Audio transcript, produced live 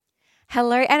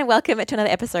Hello and welcome to another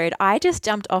episode. I just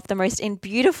jumped off the most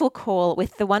beautiful call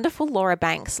with the wonderful Laura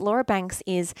Banks. Laura Banks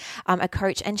is a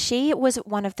coach, and she was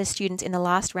one of the students in the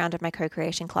last round of my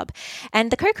co-creation club.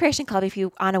 And the co-creation club, if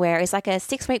you aren't aware, is like a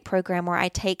 6-week program where I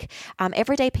take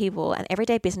everyday people and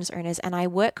everyday business owners, and I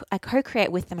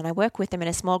co-create with them, and I work with them in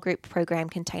a small group program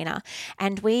container.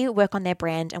 And we work on their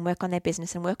brand and work on their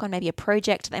business and work on maybe a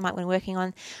project they might be working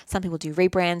on. Some people do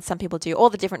rebrands, some people do all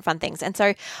the different fun things. And so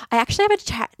I actually have a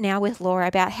chat now with Laura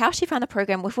about how she found the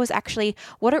program, which was actually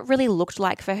what it really looked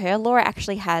like for her. Laura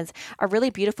actually has a really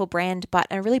beautiful brand, but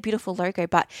a really beautiful logo,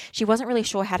 but she wasn't really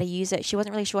sure how to use it. She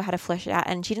wasn't really sure how to flesh it out,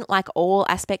 and she didn't like all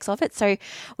aspects of it. So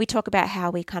we talk about how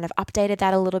we kind of updated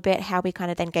that a little bit, how we kind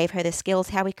of then gave her the skills,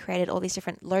 how we created all these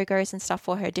different logos and stuff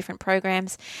for her, different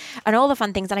programs, and all the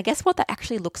fun things. And I guess what that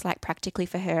actually looks like practically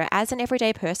for her as an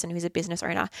everyday person who's a business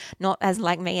owner, not as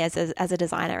like me as a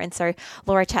designer. And so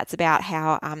Laura chats about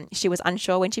how she was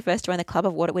unsure when she first joined the club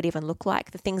of what it would even look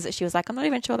like. The things that she was like, I'm not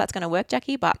even sure that's going to work,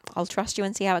 Jackie, but I'll trust you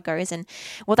and see how it goes. And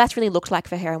what that's really looked like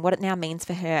for her and what it now means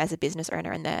for her as a business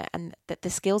owner and the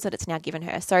skills that it's now given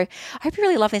her. So I hope you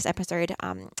really love this episode.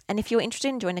 And if you're interested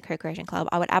in joining the Co-Creation Club,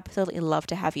 I would absolutely love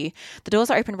to have you. The doors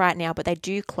are open right now, but they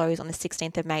do close on the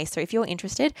 16th of May. So if you're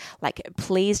interested,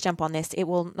 please jump on this. It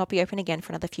will not be open again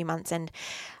for another few months. And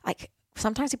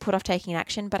sometimes we put off taking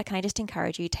action, but can I just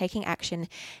encourage you, taking action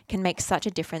can make such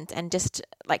a difference. And just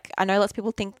I know lots of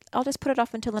people think, I'll just put it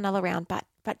off until another round, but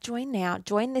join now,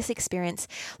 join this experience.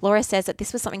 Laura says that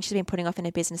this was something she's been putting off in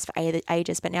her business for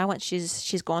ages, but now once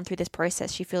she's gone through this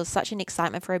process, she feels such an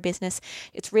excitement for her business.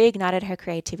 It's reignited her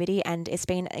creativity, and it's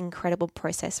been an incredible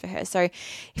process for her. So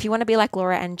if you want to be like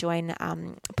Laura and join,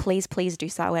 please do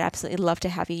so. I would absolutely love to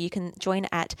have you. You can join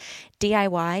at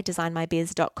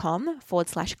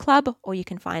DIYdesignmybiz.com/club, or you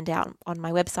can find out on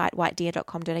my website,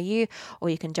 whitedeer.com.au, or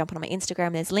you can jump on my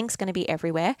Instagram. There's links going to be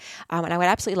everywhere. And I would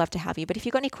absolutely love to have you. But if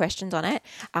you've got any questions on it,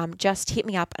 just hit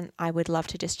me up, and I would love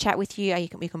to just chat with you.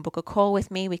 We can book a call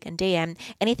with me. We can DM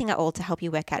anything at all to help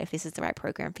you work out if this is the right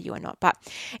program for you or not. But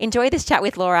enjoy this chat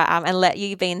with Laura, and let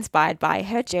you be inspired by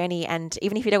her journey. And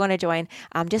even if you don't want to join,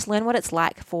 just learn what it's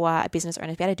like for a business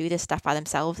owner to be able to do this stuff by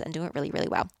themselves and do it really, really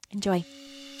well. Enjoy.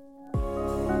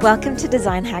 Welcome to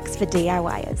Design Hacks for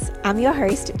DIYers. I'm your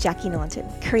host, Jackie Norton,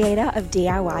 creator of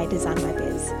DIY Design My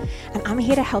Biz, and I'm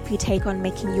here to help you take on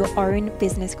making your own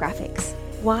business graphics.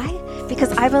 Why?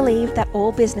 Because I believe that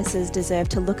all businesses deserve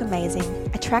to look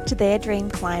amazing, attract their dream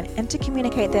client, and to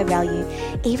communicate their value,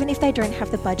 even if they don't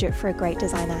have the budget for a great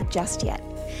designer just yet.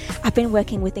 I've been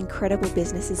working with incredible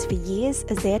businesses for years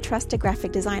as their trusted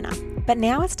graphic designer, but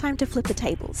now it's time to flip the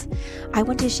tables. I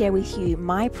want to share with you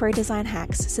my pro design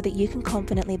hacks so that you can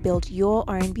confidently build your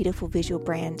own beautiful visual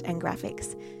brand and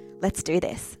graphics. Let's do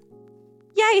this.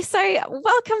 Yay. So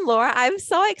welcome, Laura. I'm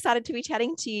so excited to be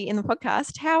chatting to you in the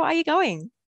podcast. How are you going?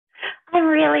 I'm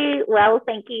really well,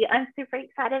 thank you. I'm super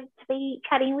excited to be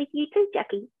chatting with you too,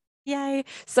 Jackie. Yay.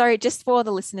 So just for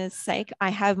the listeners' sake, I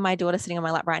have my daughter sitting on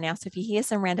my lap right now. So if you hear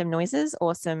some random noises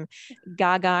or some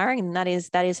gaga, that is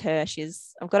her.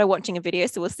 I've got her watching a video.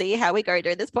 So we'll see how we go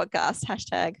during this podcast.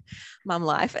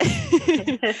 #mumlife.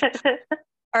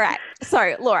 All right.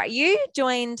 So, Laura, you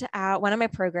joined one of my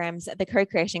programs at the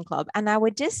Co-Creation Club, and I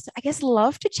would just,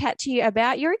 love to chat to you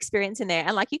about your experience in there.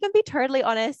 And you can be totally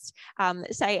honest,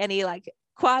 say any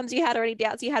qualms you had or any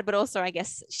doubts you had, but also,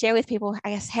 share with people,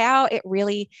 how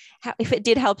if it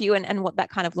did help you and what that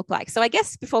kind of looked like. So I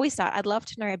guess before we start, I'd love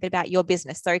to know a bit about your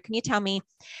business. So can you tell me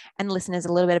and listeners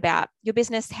a little bit about your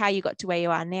business, how you got to where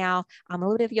you are now, a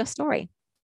little bit of your story?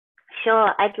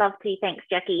 Sure, I'd love to. Thanks,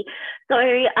 Jackie. So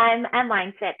I'm a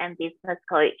mindset and business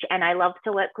coach, and I love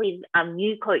to work with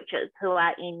new coaches who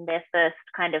are in their first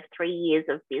kind of 3 years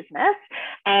of business.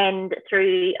 And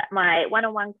through my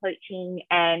one-on-one coaching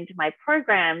and my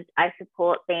programs, I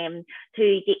support them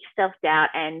to ditch self-doubt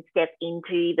and step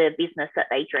into the business that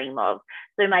they dream of.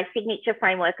 So my signature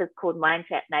framework is called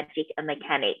Mindset, Magic, and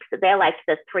Mechanics. They're like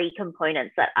the 3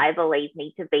 components that I believe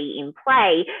need to be in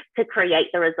play to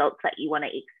create the results that you want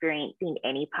to experience in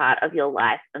any part of your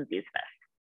life and business.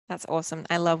 That's awesome.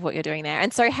 I love what you're doing there.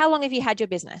 And so how long have you had your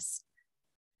business?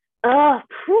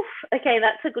 Okay,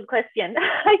 that's a good question.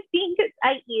 I think it's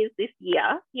 8 years this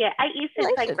year. Yeah, 8 years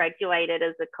since I graduated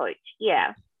as a coach.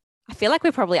 Yeah. I feel like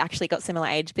we've probably actually got similar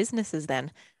age businesses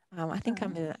then. I think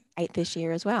I'm in 8th this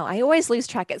year as well. I always lose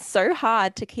track. It's so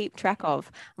hard to keep track of.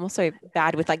 I'm also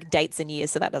bad with dates and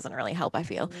years, so that doesn't really help, I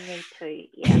feel. Me too,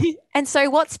 yeah. And so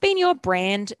what's been your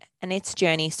brand and its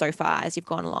journey so far as you've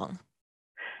gone along?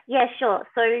 Yeah, sure.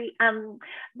 So, so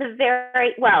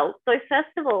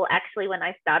first of all, actually, when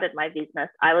I started my business,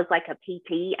 I was like a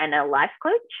PT and a life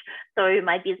coach. So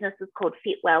my business is called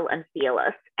Fit Well and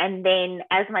Fearless. And then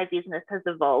as my business has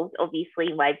evolved,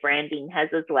 obviously my branding has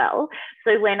as well.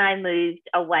 So when I moved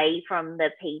away from the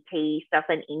PT stuff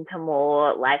and into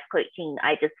more life coaching,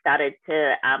 I just started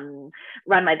to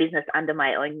run my business under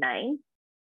my own name.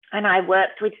 And I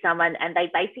worked with someone and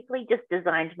they basically just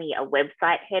designed me a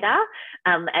website header.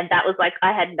 And that was like,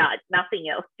 I had nothing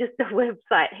else, just a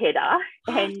website header.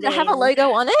 And Did it have a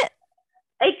logo on it?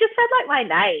 It just had like my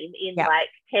name in like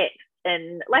text.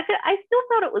 And like, I still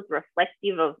thought it was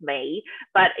reflective of me,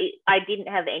 but I didn't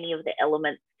have any of the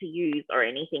elements to use or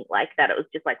anything like that. It was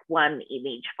just like one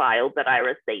image file that I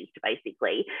received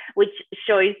basically, which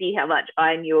shows you how much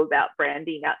I knew about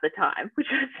branding at the time, which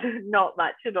was not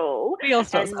much at all. We all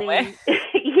start somewhere.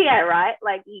 Yeah, right.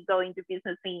 Like you go into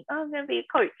business thinking, oh, I'm going to be a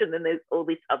coach. And then there's all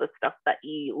this other stuff that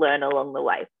you learn along the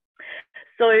way.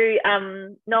 So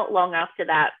not long after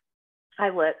that, I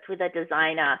worked with a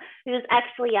designer who was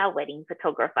actually our wedding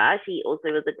photographer. She also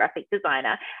was a graphic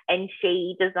designer, and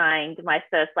she designed my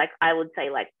first, like, I would say,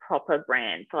 like, proper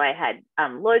brand. So I had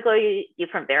logo,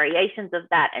 different variations of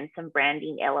that, and some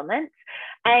branding elements.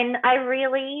 And I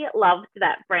really loved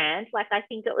that brand. Like, I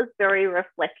think it was very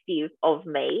reflective of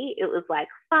me. It was like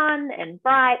fun and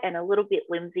bright and a little bit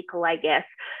whimsical, I guess.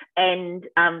 And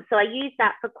so I used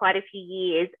that for quite a few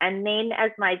years. And then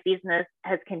as my business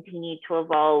has continued to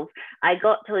evolve, I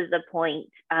got to the point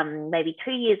maybe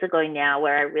 2 years ago now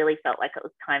where I really felt like it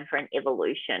was time for an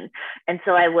evolution. And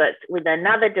so I worked with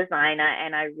another designer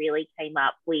and I really came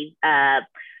up with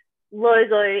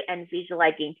logo and visual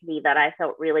identity that I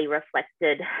felt really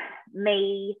reflected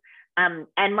me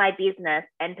and my business,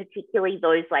 and particularly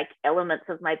those like elements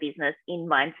of my business in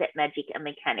mindset, magic, and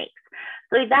mechanics.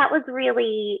 So that was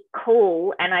really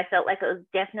cool. And I felt like it was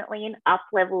definitely an up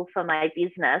level for my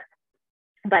business.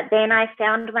 But then I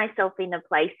found myself in a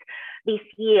place this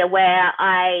year where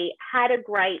I had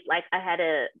I had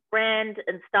a brand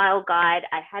and style guide.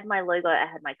 I had my logo, I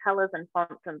had my colors and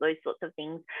fonts and those sorts of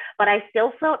things. But I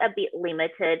still felt a bit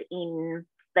limited in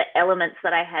the elements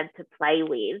that I had to play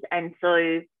with. And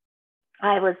so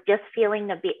I was just feeling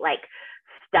a bit like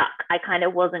stuck. I kind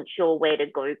of wasn't sure where to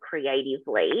go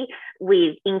creatively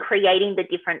in creating the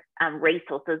different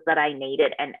resources that I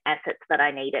needed and assets that I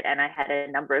needed. And I had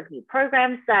a number of new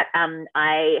programs that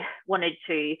I wanted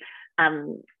to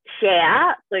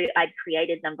share. So I'd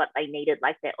created them, but they needed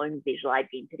like their own visual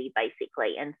identity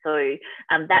basically. And so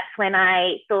that's when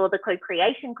I saw the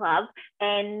Co-Creation Club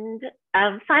and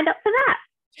signed up for that.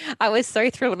 I was so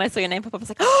thrilled when I saw your name pop up. I was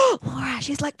like, oh, Laura,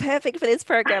 she's like perfect for this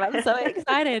program. I'm so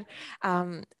excited.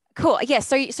 Cool. Yeah.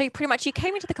 So pretty much you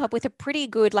came into the club with a pretty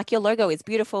good, like your logo is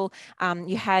beautiful.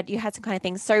 You had some kind of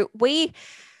things. So we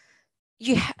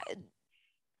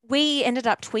ended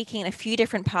up tweaking a few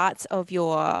different parts of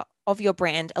your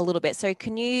brand a little bit. So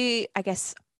can you, I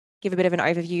guess, give a bit of an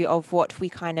overview of what we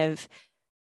kind of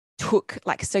took,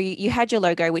 like, so you had your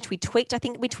logo, which we tweaked. I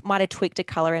think we might have tweaked a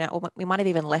color in it, or we might have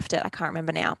even left it. I can't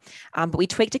remember now. But we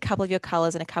tweaked a couple of your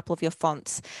colors and a couple of your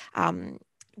fonts.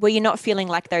 Were you not feeling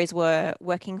like those were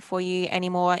working for you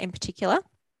anymore in particular?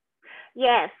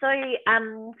 Yeah, so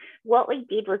what we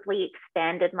did was we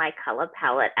expanded my color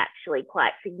palette actually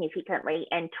quite significantly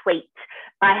and tweaked.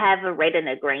 I have a red and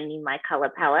a green in my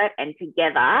color palette, and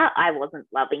together I wasn't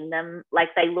loving them.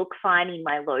 Like they look fine in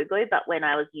my logo, but when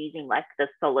I was using like the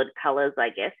solid colors, I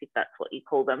guess, if that's what you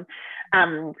call them,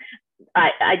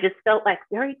 I just felt like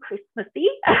very Christmassy,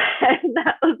 and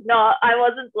I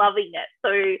wasn't loving it.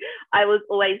 So I was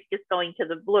always just going to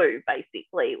the blue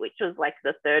basically, which was like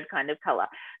the third kind of color.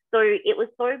 So it was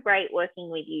so great working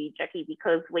with you, Jackie,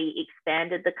 because we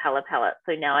expanded the color palette.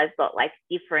 So now I've got like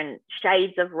different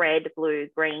shades of red, blue,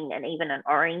 green, and even an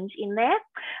orange in there.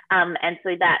 And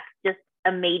so that just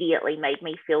immediately made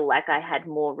me feel like I had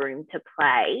more room to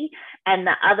play. And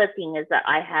the other thing is that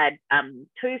I had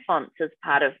 2 fonts as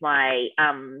part of my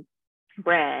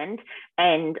brand,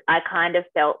 and I kind of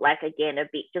felt like, again, a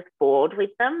bit just bored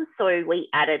with them. So we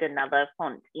added another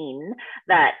font in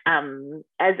that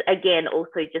as again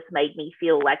also just made me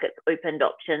feel like it's opened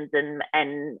options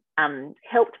and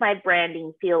helped my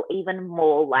branding feel even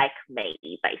more like me,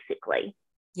 basically.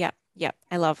 Yeah. Yep,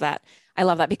 I love that. I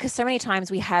love that because so many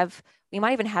times we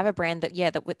might even have a brand that, yeah,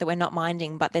 that we're not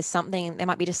minding, but there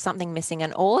might be just something missing.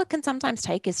 And all it can sometimes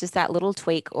take is just that little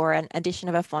tweak or an addition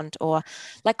of a font or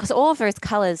like, because all of those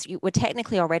colors were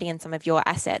technically already in some of your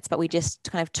assets, but we just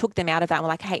kind of took them out of that. And we're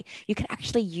like, hey, you can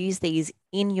actually use these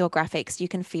in your graphics. You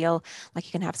can feel like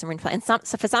you can have some room for, and so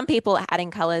for some people,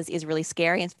 adding colors is really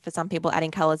scary. And for some people,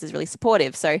 adding colors is really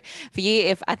supportive. So for you,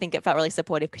 if I think it felt really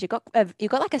supportive because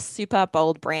you've got like a super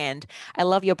bold brand. I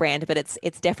love your brand, but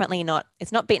it's definitely not,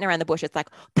 it's not beating around the bush. It's like,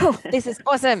 poof, this is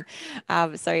awesome.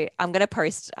 So I'm going to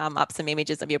post up some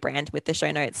images of your brand with the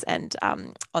show notes and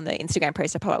on the Instagram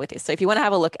post I pop up with this. So if you want to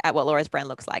have a look at what Laura's brand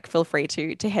looks like, feel free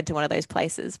to head to one of those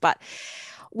places. But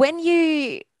when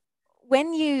you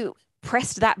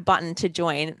pressed that button to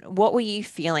join, what were you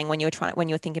feeling when you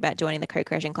were thinking about joining the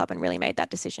Co-Creation Club and really made that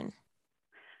decision?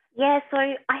 Yeah, so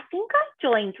I think I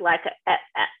joined like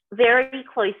very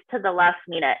close to the last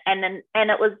minute, and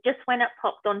it was just when it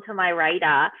popped onto my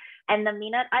radar. And the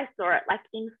minute I saw it, like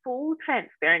in full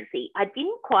transparency, I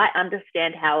didn't quite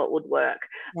understand how it would work,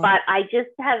 Yeah. but I just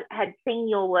had seen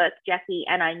your work, Jackie,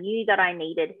 and I knew that I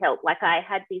needed help. Like I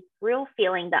had this real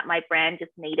feeling that my brand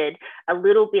just needed a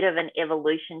little bit of an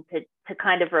evolution to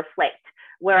kind of reflect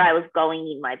where I was going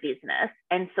in my business.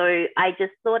 And so I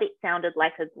just thought it sounded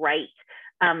like a great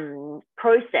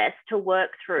process to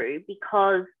work through,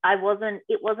 because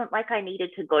it wasn't like I needed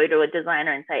to go to a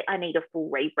designer and say, I need a full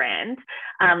rebrand.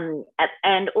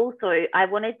 And also I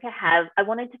wanted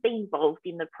to be involved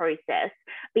in the process,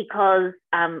 because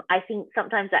I think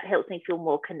sometimes that helps me feel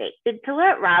more connected to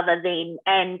it rather than,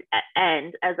 and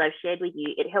as I've shared with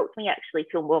you, it helps me actually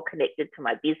feel more connected to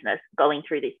my business going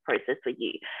through this process with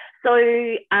you. So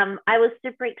I was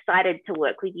super excited to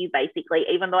work with you, basically,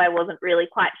 even though I wasn't really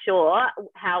quite sure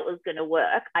how it was going to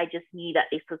work. I just knew that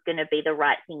this was going to be the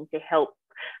right thing to help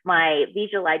my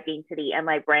visual identity and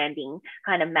my branding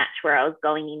kind of match where I was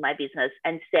going in my business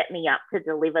and set me up to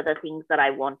deliver the things that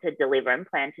I want to deliver and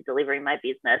plan to deliver in my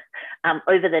business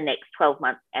over the next 12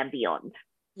 months and beyond.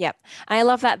 Yep. And I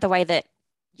love that the way that,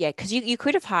 yeah, because you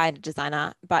could have hired a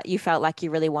designer, but you felt like you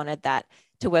really wanted that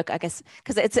to work, I guess,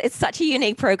 because it's such a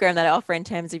unique program that I offer in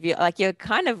terms of you, like you're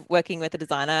kind of working with a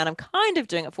designer and I'm kind of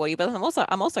doing it for you, but I'm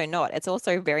also not. It's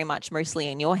also very much mostly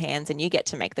in your hands and you get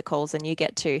to make the calls and you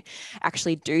get to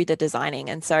actually do the designing.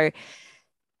 And so,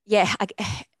 yeah,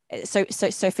 so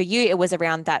for you, it was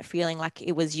around that feeling like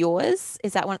it was yours.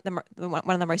 Is that one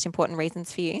of the most important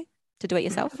reasons for you to do it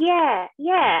yourself? Yeah,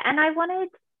 and I wanted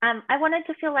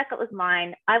to feel like it was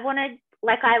mine. I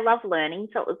love learning,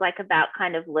 so it was like about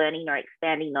kind of learning or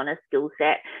expanding on a skill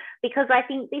set, because I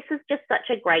think this is just such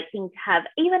a great thing to have.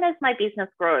 Even as my business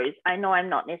grows, I know I'm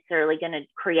not necessarily going to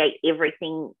create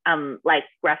everything like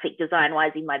graphic design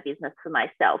wise in my business for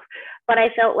myself, but I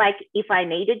felt like if I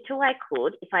needed to, I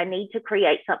could. If I need to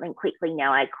create something quickly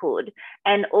now, I could.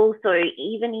 And also,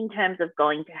 even in terms of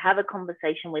going to have a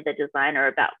conversation with a designer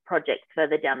about projects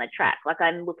further down the track, like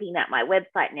I'm looking at my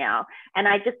website now, and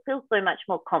I just feel so much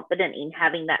more confident in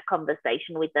having that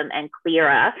conversation with them and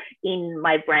clearer in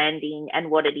my branding and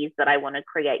what it is that I want to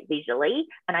create visually.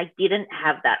 And I didn't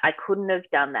have that. I couldn't have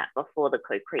done that before the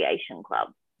Co-Creation Club.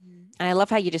 And I love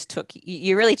how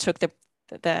you really took the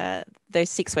those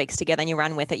 6 weeks together and you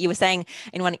ran with it. You were saying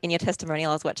in your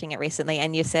testimonial, I was watching it recently,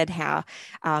 and you said how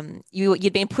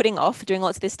you'd been putting off doing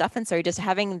lots of this stuff, and so just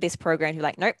having this program, you're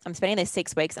like, nope, I'm spending these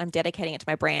 6 weeks, I'm dedicating it to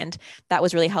my brand. That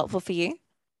was really helpful for you.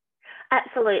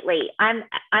 Absolutely. I'm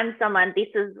someone, this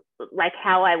is like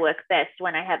how I work best,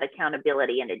 when I have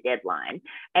accountability and a deadline.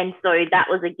 And so that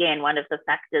was again one of the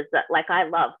factors that, like, I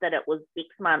love that it was 6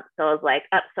 months. So I was like,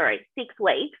 oh, sorry, 6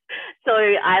 weeks. So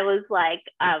I was like,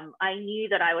 I knew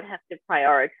that I would have to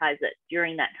prioritize it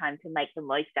during that time to make the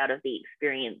most out of the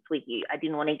experience with you. I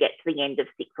didn't want to get to the end of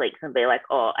 6 weeks and be like,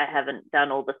 oh, I haven't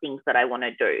done all the things that I want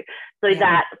to do. So Yeah.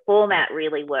 that format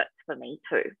really worked for me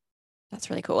too. That's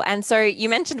really cool. And so you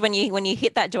mentioned when you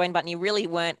hit that join button, you really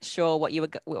weren't sure what you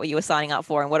were signing up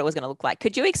for and what it was going to look like.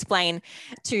 Could you explain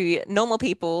to normal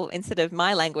people instead of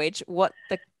my language what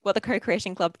the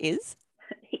Co-Creation Club is?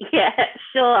 Yeah,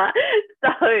 sure.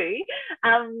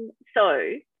 So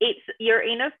it's, you're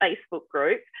in a Facebook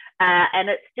group, and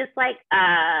it's just like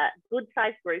a good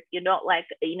sized group. You're not like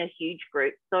in a huge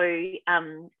group. So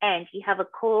and you have a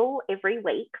call every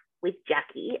week with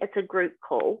Jackie. It's a group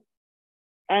call,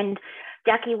 and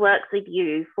Jackie works with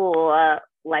you for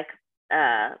like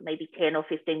maybe 10 or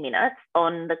 15 minutes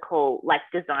on the call, like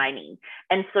designing.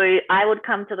 And so I would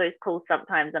come to those calls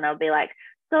sometimes and I'll be like,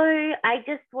 So I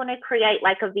just want to create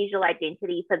like a visual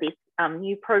identity for this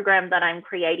new program that I'm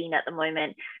creating at the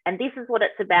moment. And this is what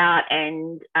it's about.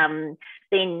 And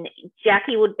then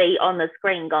Jackie would be on the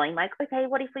screen going like, okay,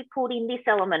 what if we pulled in this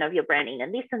element of your branding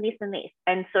and this and this and this?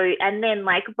 And so, and then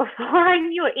like before I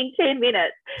knew it, in 10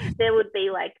 minutes, there would be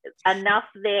like enough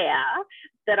there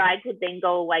that I could then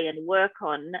go away and work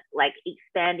on like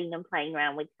expanding and playing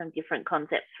around with some different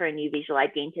concepts for a new visual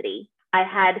identity. I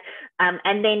had,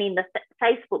 and then in the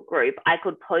Facebook group, I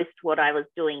could post what I was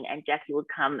doing and Jackie would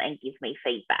come and give me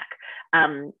feedback.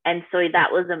 And so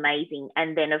that was amazing.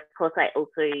 And then, of course, I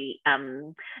also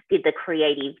did the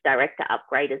creative director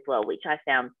upgrade as well, which I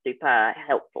found super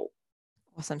helpful.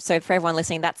 Awesome. So for everyone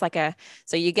listening, that's like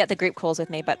so you get the group calls with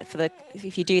me, but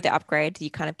if you do the upgrade, you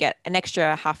kind of get an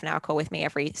extra half an hour call with me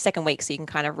every second week. So you can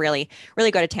kind of really go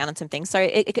to town on some things. So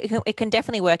it can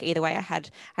definitely work either way. I had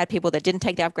people that didn't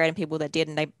take the upgrade and people that did,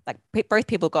 and they like both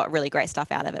people got really great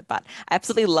stuff out of it, but I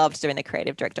absolutely loved doing the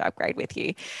creative director upgrade with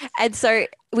you. And so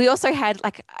we also had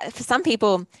like, for some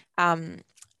people, I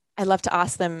love to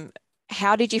ask them,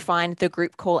 how did you find the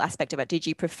group call aspect of it? Did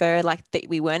you prefer like that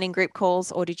we weren't in group calls,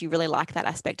 or did you really like that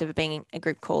aspect of it being a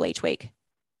group call each week?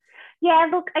 Yeah,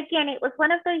 look, again, it was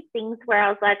one of those things where I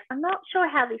was like, I'm not sure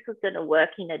how this was going to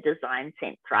work in a design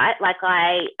sense, right? Like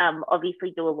I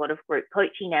obviously do a lot of group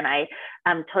coaching and I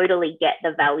totally get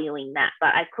the value in that, but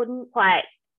I couldn't quite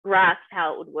grasp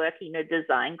how it would work in a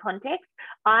design context.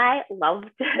 I loved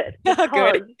it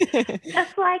because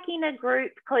just like in a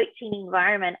group coaching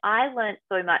environment, I learned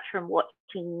so much from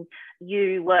watching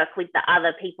you work with the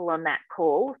other people on that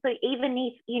call. So even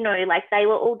if, you know, like they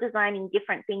were all designing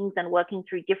different things and working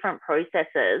through different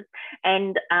processes,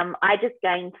 and I just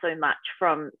gained so much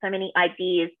from so many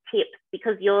ideas, tips,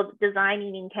 because you're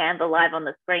designing in Canva live on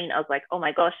the screen. I was like, oh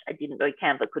my gosh, I didn't know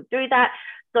Canva could do that.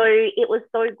 So it was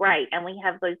so great. And we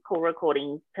have those call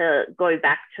recordings to go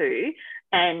back to.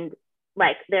 And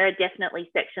like, there are definitely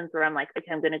sections where I'm like,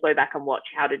 okay, I'm going to go back and watch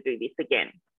how to do this again.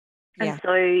 Yeah. And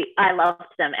so I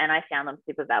loved them and I found them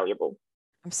super valuable.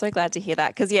 I'm so glad to hear that,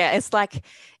 because yeah, it's like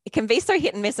it can be so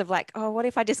hit and miss of like, oh, what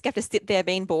if I just have to sit there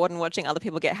being bored and watching other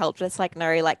people get helped? But it's like,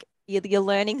 no, like you're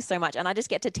learning so much, and I just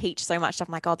get to teach so much stuff.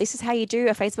 I'm like, oh, this is how you do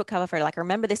a Facebook cover photo. Like,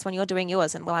 remember this when you're doing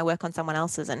yours, and while I work on someone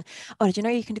else's. And oh, did you know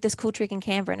you can do this cool trick in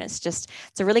Canva? And it's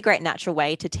a really great natural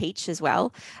way to teach as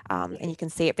well, and you can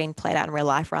see it being played out in real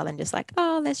life rather than just like,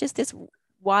 oh, there's just this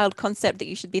wild concept that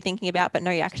you should be thinking about, but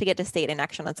no, you actually get to see it in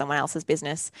action on someone else's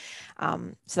business.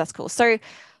 So that's cool. So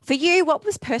for you, what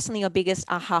was personally your biggest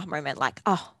aha moment? Like,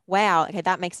 oh, wow, okay,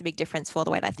 that makes a big difference for the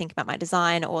way that I think about my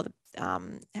design or how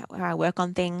I work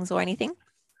on things or anything?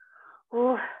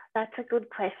 Oh, that's a good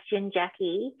question,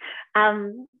 Jackie.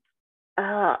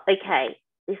 Okay,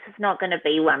 this is not going to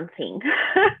be one thing,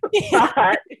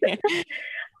 but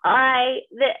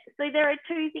so there are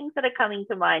two things that are coming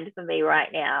to mind for me right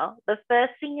now. The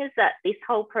first thing is that this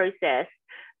whole process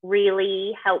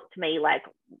really helped me like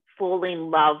fall in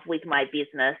love with my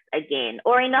business again,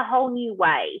 or in a whole new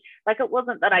way. Like, it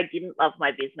wasn't that I didn't love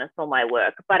my business or my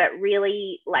work, but it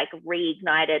really like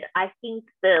reignited, I think,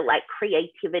 the like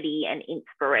creativity and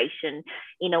inspiration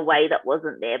in a way that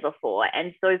wasn't there before.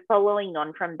 And so following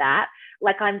on from that,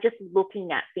 like I'm just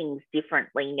looking at things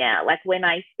differently now. Like when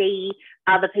I see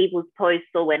other people's posts,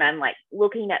 or when I'm like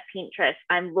looking at Pinterest,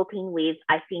 I'm looking with,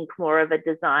 I think, more of a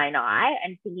design eye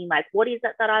and thinking like, what is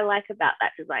it that I like about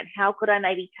that design? How could I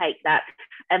maybe take that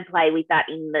and play with that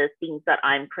in the things that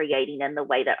I'm creating and the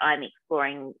way that I'm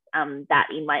exploring that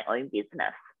in my own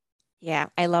business? Yeah,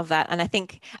 I love that. And I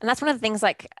think, and that's one of the things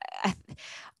like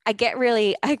I get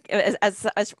really,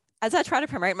 as I try to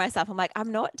promote myself, I'm like,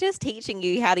 I'm not just teaching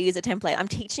you how to use a template. I'm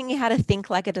teaching you how to think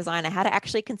like a designer, how to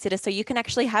actually consider, so you can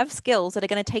actually have skills that are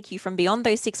going to take you from beyond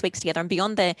those 6 weeks together and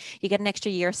beyond you get an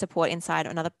extra year of support inside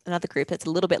another group that's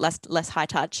a little bit less high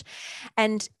touch.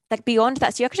 And like beyond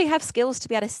that, so you actually have skills to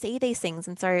be able to see these things.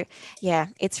 And so, yeah,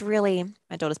 it's really,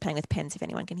 my daughter's playing with pens, if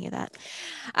anyone can hear that.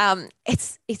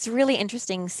 It's really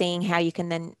interesting seeing how you can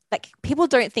then, like, people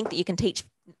don't think that you can teach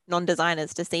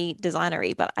non-designers to see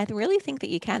designery, but I really think that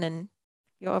you can, and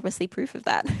you're obviously proof of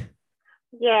that.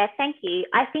 Yeah, thank you.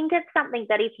 I think it's something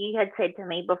that if you had said to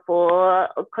me before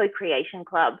a co-creation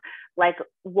club, like,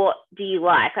 what do you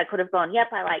like? I could have gone, yep,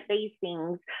 I like these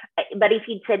things. But if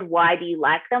you'd said, why do you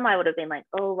like them? I would have been like,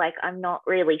 oh, like, I'm not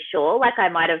really sure. Like, I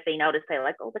might have been able to say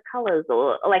like, oh, the colors,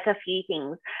 or like a few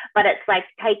things. But it's like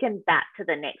taken that to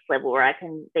the next level where I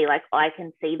can be like, I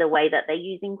can see the way that they're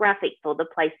using graphics, or the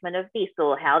placement of this,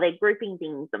 or how they're grouping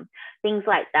things, and things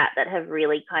like that, that have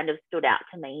really kind of stood out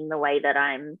to me in the way that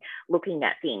I'm looking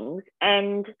at things.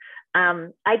 And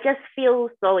I just feel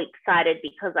so excited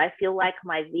because I feel like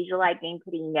my visual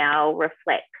identity now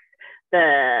reflects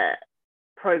the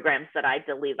programs that I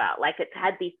deliver. Like it's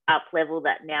had this up level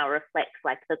that now reflects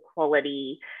like the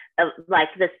quality of like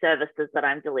the services that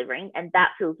I'm delivering. And that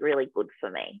feels really good for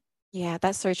me. Yeah,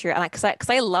 that's so true. And because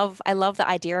I love the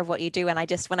idea of what you do. And I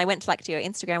just when I went to like to your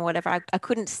Instagram or whatever, I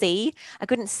couldn't see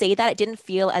that. It didn't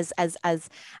feel as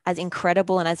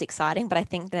incredible and as exciting. But I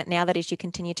think that now that as you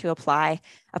continue to apply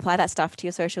that stuff to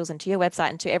your socials and to your website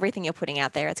and to everything you're putting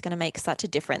out there, it's going to make such a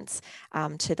difference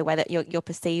to the way that you're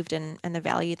perceived and the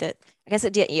value that I guess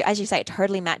as you say, it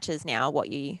totally matches now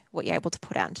what you're able to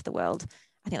put out into the world.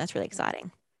 I think that's really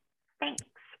exciting. Thanks.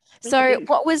 So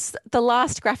what was the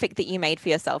last graphic that you made for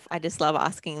yourself? I just love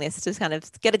asking this to kind of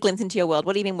get a glimpse into your world.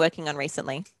 What have you been working on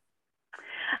recently?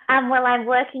 Well, I'm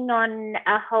working on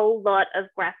a whole lot of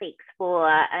graphics for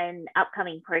an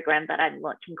upcoming program that I'm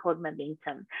launching called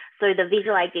Momentum. So the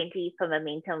visual identity for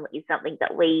Momentum is something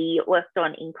that we worked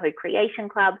on in Co-Creation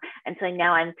Club. And so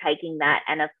now I'm taking that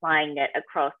and applying it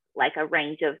across like a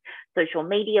range of social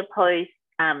media posts,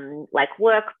 like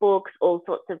workbooks, all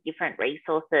sorts of different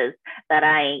resources that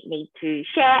I need to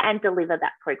share and deliver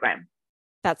that program.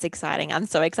 That's exciting. I'm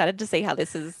so excited to see how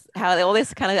all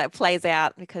this kind of like plays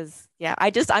out because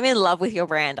I'm in love with your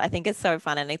brand. I think it's so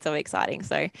fun and it's so exciting.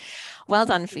 So well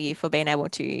done for you for being able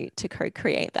to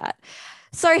co-create that.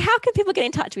 So how can people get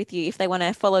in touch with you if they want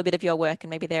to follow a bit of your work and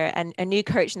maybe they're a new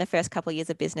coach in the first couple of years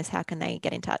of business? How can they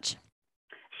get in touch?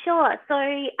 Sure. So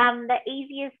the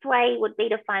easiest way would be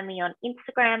to find me on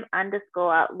Instagram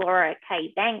 _Laura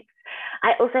K. Banks.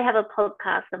 I also have a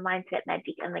podcast, the Mindset,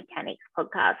 Magic and Mechanics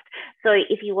podcast. So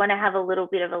if you want to have a little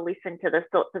bit of a listen to the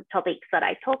sorts of topics that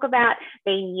I talk about,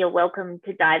 then you're welcome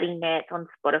to dive in there. It's on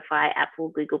Spotify, Apple,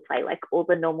 Google Play, like all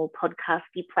the normal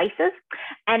podcasty places.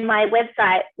 And my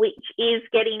website, which is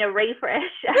getting a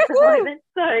refresh at the moment.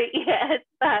 So yes,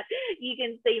 but you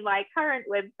can see my current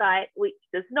website, which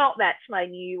does not match my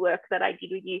new work that I did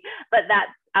with you, but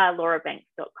that's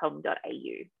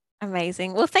laurabanks.com.au.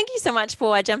 Amazing. Well, thank you so much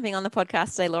for jumping on the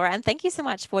podcast today, Laura. And thank you so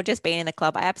much for just being in the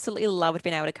club. I absolutely loved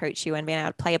being able to coach you and being able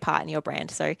to play a part in your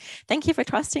brand. So thank you for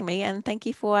trusting me and thank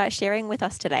you for sharing with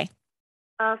us today.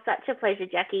 Oh, such a pleasure,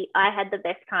 Jackie. I had the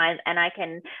best time and I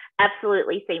can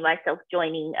absolutely see myself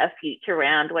joining a future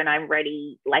round when I'm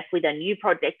ready, like with a new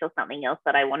project or something else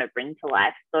that I want to bring to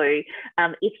life. So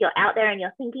if you're out there and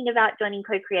you're thinking about joining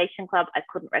Co-Creation Club, I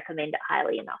couldn't recommend it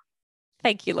highly enough.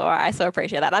 Thank you, Laura. I so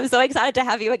appreciate that. I'm so excited to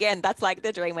have you again. That's like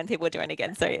the dream when people join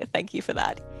again. So thank you for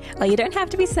that. Well, you don't have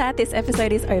to be sad. This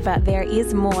episode is over. There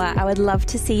is more. I would love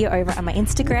to see you over on my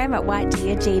Instagram at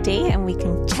WhiteDeerGD and we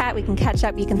can chat, we can catch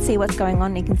up, you can see what's going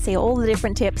on, you can see all the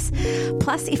different tips.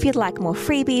 Plus, if you'd like more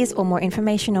freebies or more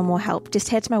information or more help, just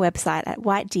head to my website at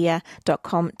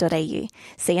whitedeer.com.au.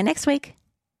 See you next week.